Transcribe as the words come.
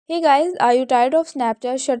Hey guys, are you tired of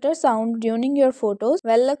Snapchat shutter sound ruining your photos?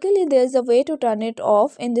 Well, luckily there's a way to turn it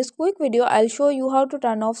off. In this quick video, I'll show you how to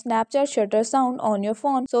turn off Snapchat shutter sound on your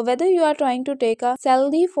phone. So whether you are trying to take a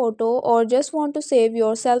selfie photo or just want to save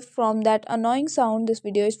yourself from that annoying sound, this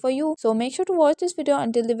video is for you. So make sure to watch this video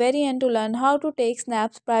until the very end to learn how to take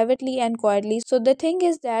snaps privately and quietly. So the thing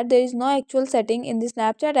is that there is no actual setting in the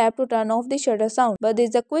Snapchat app to turn off the shutter sound, but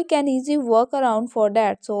there's a quick and easy workaround for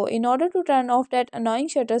that. So in order to turn off that annoying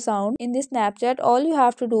shutter sound in the Snapchat, all you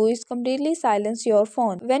have to do is completely silence your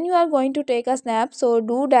phone. When you are going to take a snap, so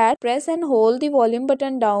do that, press and hold the volume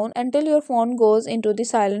button down until your phone goes into the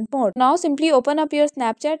silent mode. Now simply open up your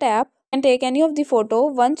Snapchat app and take any of the photo.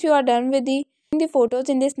 Once you are done with the photos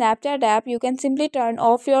in the Snapchat app, you can simply turn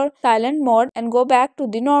off your silent mode and go back to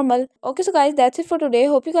the normal. Okay, so guys, that's it for today.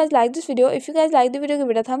 Hope you guys like this video. If you guys like the video, give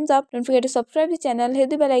it a thumbs up. Don't forget to subscribe the channel, hit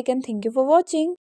the bell icon. Thank you for watching.